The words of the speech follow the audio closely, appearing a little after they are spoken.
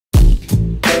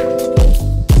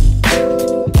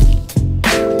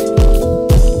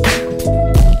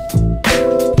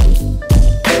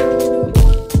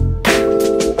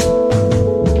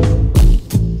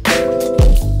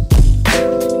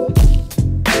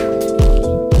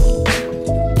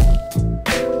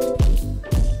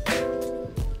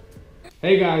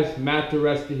Hey guys, Matt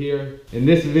Diresta here. In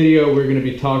this video, we're going to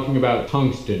be talking about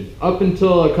tungsten. Up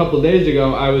until a couple days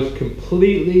ago, I was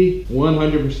completely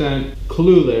 100%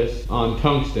 clueless on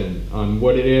tungsten, on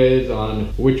what it is, on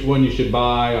which one you should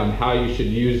buy, on how you should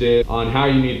use it, on how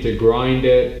you need to grind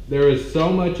it. There is so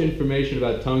much information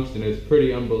about tungsten, it's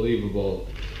pretty unbelievable.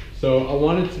 So I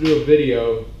wanted to do a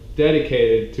video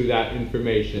dedicated to that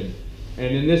information.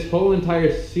 And in this whole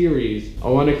entire series, I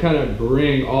want to kind of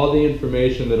bring all the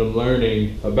information that I'm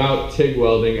learning about TIG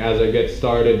welding as I get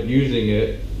started using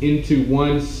it into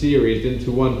one series,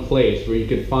 into one place where you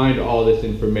can find all this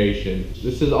information.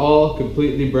 This is all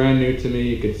completely brand new to me.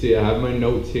 You can see I have my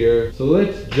notes here. So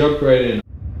let's jump right in.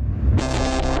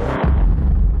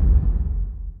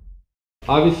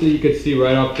 Obviously, you can see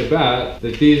right off the bat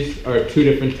that these are two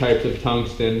different types of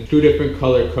tungsten, two different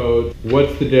color codes.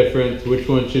 What's the difference? Which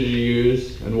one should you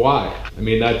use and why? I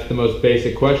mean, that's the most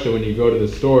basic question when you go to the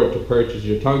store to purchase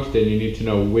your tungsten. You need to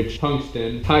know which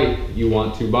tungsten type you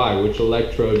want to buy, which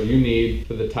electrodes you need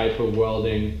for the type of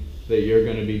welding that you're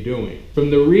going to be doing.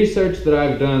 From the research that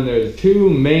I've done, there's two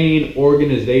main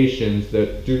organizations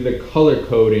that do the color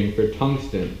coding for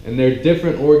tungsten, and they're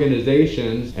different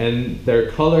organizations and their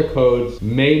color codes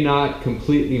may not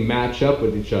completely match up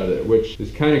with each other, which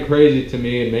is kind of crazy to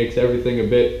me and makes everything a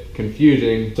bit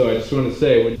confusing. So I just want to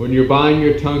say, when you're buying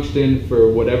your tungsten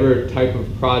for whatever type of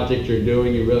project you're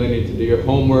doing, you really need to do your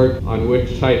homework on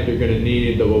which type you're going to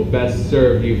need that will best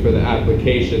serve you for the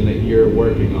application that you're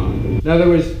working on. Now, there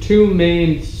was two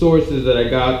main sources that I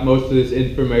got most of this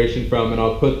information from, and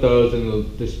I'll put those in the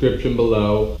description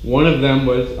below. One of them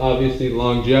was obviously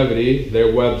Longevity, their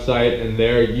website and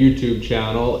their YouTube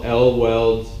channel,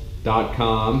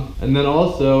 welds.com, and then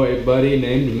also a buddy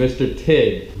named Mr.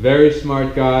 TIG. Very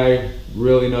smart guy,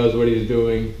 really knows what he's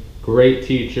doing, great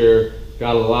teacher.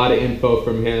 Got a lot of info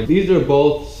from him. These are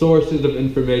both sources of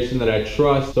information that I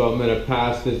trust, so I'm going to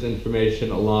pass this information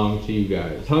along to you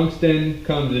guys. Tungsten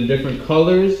comes in different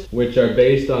colors, which are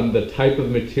based on the type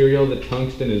of material that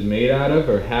tungsten is made out of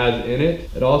or has in it.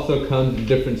 It also comes in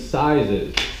different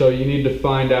sizes, so you need to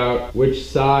find out which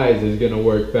size is going to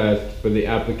work best for the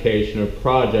application or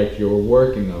project you're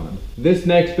working on. This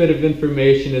next bit of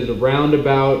information is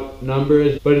roundabout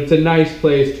numbers, but it's a nice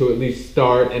place to at least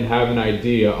start and have an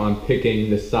idea on picking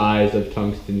the size of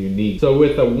tungsten you need. So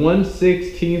with a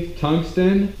 1/16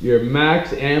 tungsten, your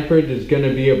max amperage is going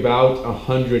to be about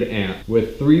 100 amps.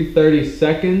 With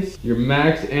 3/32, your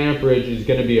max amperage is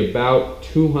going to be about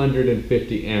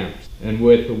 250 amps. And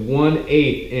with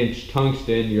 1/8 inch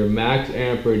tungsten, your max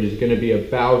amperage is going to be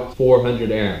about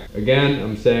 400 amps. Again,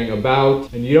 I'm saying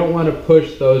about, and you don't want to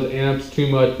push those amps too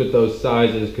much with those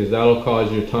sizes because that'll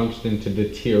cause your tungsten to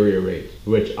deteriorate,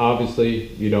 which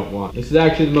obviously you don't want. This is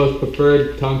actually the most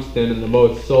preferred tungsten and the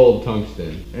most sold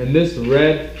tungsten. And this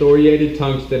red thoriated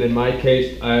tungsten, in my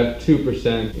case, I have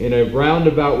 2%. In a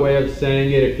roundabout way of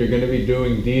saying it, if you're going to be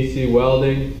doing DC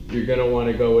welding, you're going to want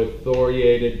to go with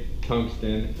thoriated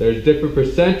tungsten. There's different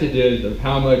percentages of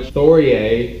how much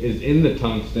thoriate is in the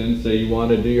tungsten, so you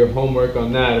want to do your homework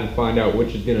on that and find out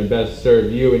which is going to best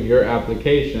serve you in your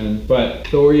application. But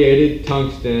thoriated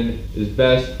tungsten is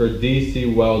best for DC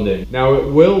welding. Now, it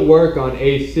will work on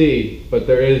AC, but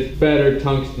there is better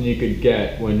tungsten you could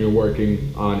get when you're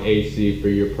working on AC for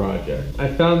your project. I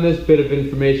found this bit of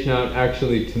information out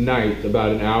actually tonight,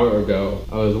 about an hour ago.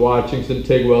 I was watching some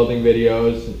TIG welding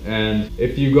videos, and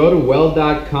if you go to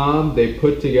weld.com, they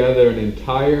put together an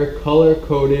entire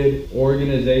color-coded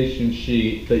organization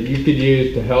sheet that you could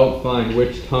use to help find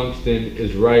which tungsten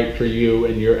is right for you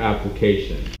and your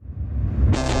application.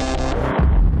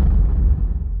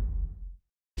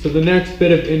 So the next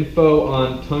bit of info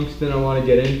on tungsten I want to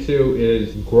get into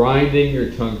is grinding your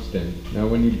tungsten. Now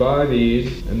when you buy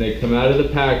these and they come out of the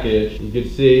package, you can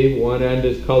see one end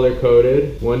is color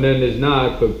coded, one end is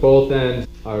not, but both ends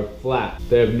are flat.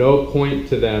 They have no point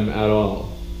to them at all.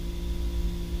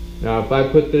 Now if I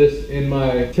put this in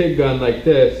my TIG gun like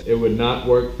this, it would not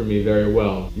work for me very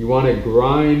well. You want to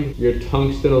grind your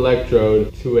tungsten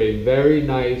electrode to a very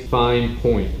nice fine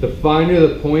point. The finer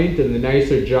the point and the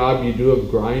nicer job you do of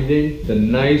grinding, the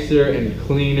nicer and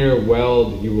cleaner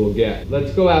weld you will get.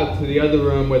 Let's go out to the other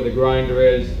room where the grinder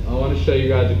is. I want to show you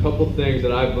guys a couple things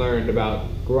that I've learned about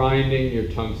grinding your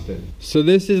tungsten. So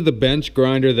this is the bench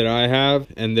grinder that I have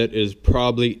and that is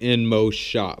probably in most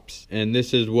shops. And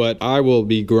this is what I will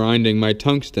be grinding my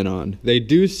tungsten on. They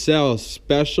do sell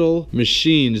special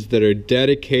machines that are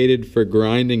dedicated for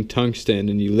grinding tungsten,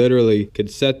 and you literally could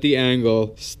set the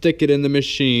angle, stick it in the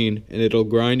machine, and it'll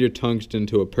grind your tungsten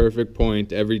to a perfect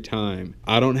point every time.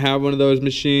 I don't have one of those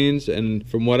machines, and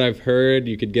from what I've heard,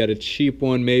 you could get a cheap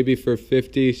one maybe for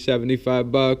 50,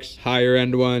 75 bucks. Higher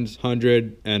end ones,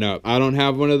 100 and up. I don't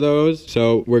have one of those,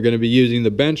 so we're gonna be using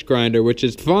the bench grinder, which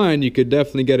is fine. You could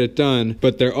definitely get it done,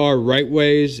 but there are right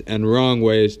ways and wrong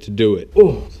ways to do it.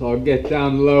 Oh, so I'll get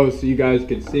down low so you guys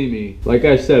can see me. Like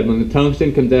I said, when the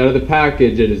tungsten comes out of the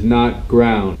package, it is not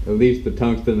ground. At least the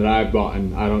tungsten that I've bought,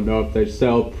 and I don't know if they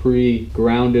sell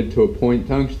pre-grounded to a point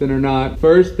tungsten or not.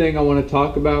 First thing I want to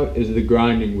talk about is the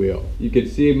grinding wheel. You can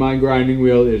see my grinding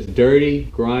wheel is dirty,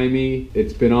 grimy.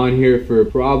 It's been on here for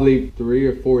probably 3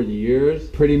 or 4 years.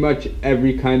 Pretty much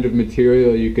every kind of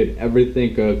material you could ever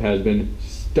think of has been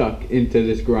stuck into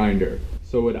this grinder.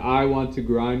 So would I want to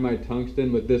grind my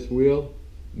tungsten with this wheel?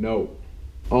 No.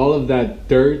 All of that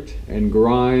dirt and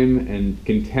grime and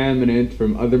contaminant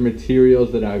from other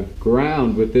materials that I've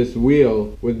ground with this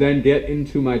wheel would then get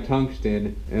into my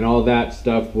tungsten, and all that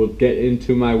stuff will get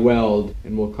into my weld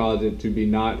and will cause it to be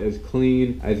not as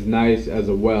clean, as nice as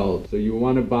a weld. So you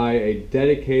want to buy a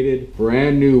dedicated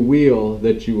brand new wheel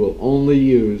that you will only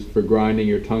use for grinding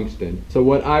your tungsten. So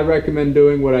what I recommend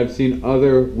doing, what I've seen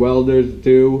other welders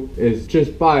do, is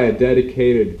just buy a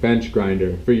dedicated bench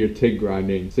grinder for your TIG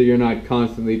grinding, so you're not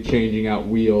constantly changing out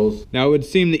wheels. Now it would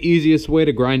seem the easiest way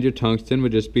to grind your tungsten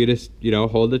would just be to,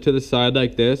 hold it to the side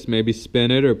like this, maybe spin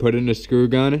it or put it in a screw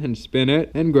gun and spin it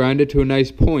and grind it to a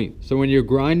nice point. So when you're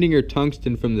grinding your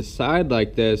tungsten from the side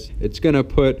like this, it's gonna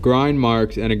put grind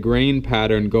marks and a grain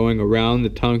pattern going around the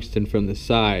tungsten from the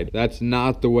side. That's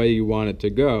not the way you want it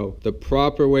to go. The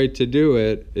proper way to do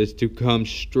it is to come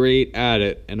straight at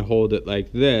it and hold it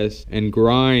like this and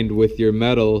grind with your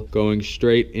metal going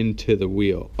straight into the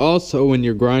wheel. Also, when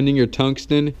you're grinding your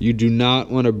tungsten, you do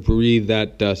not want to breathe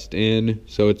that dust in,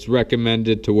 so it's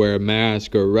recommended to wear a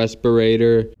mask or a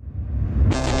respirator.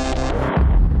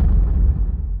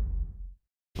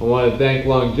 I want to thank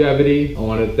Longevity. I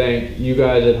want to thank you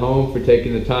guys at home for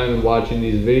taking the time and watching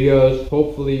these videos.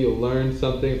 Hopefully you'll learn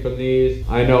something from these.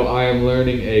 I know I am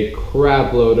learning a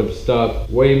crap load of stuff,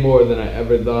 way more than I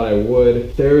ever thought I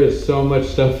would. There is so much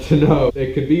stuff to know.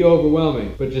 It could be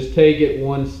overwhelming, but just take it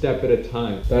one step at a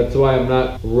time. That's why I'm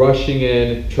not rushing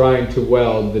in trying to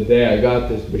weld the day I got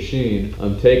this machine.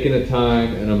 I'm taking the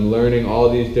time and I'm learning all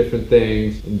these different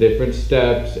things in different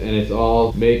steps, and it's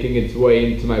all making its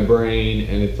way into my brain,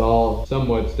 and it's all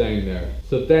somewhat staying there.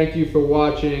 So thank you for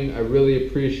watching. I really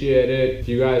appreciate it. If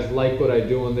you guys like what I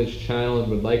do on this channel and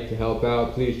would like to help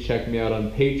out, please check me out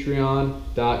on patreon.com,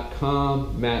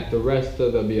 Matt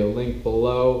Diresta. There'll be a link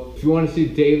below. If you want to see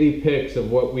daily pics of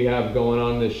what we have going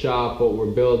on in the shop, what we're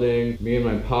building, me and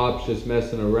my pops just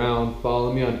messing around,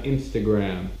 follow me on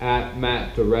Instagram at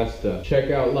Matt Diresta. Check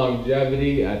out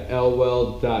Longevity at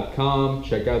lweld.com.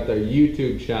 Check out their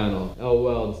YouTube channel,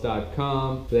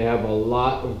 lwelds.com. They have a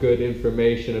lot of good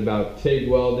information about TIG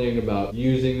welding, about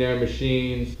using their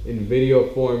machines in video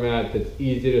format that's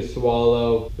easy to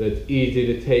swallow, that's easy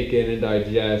to take in and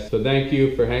digest. So thank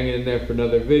you for hanging in there for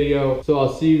another video. So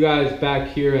I'll see you guys back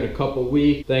here in a couple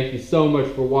weeks. Thank you so much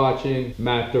for watching.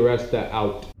 Matt Diresta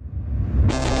out.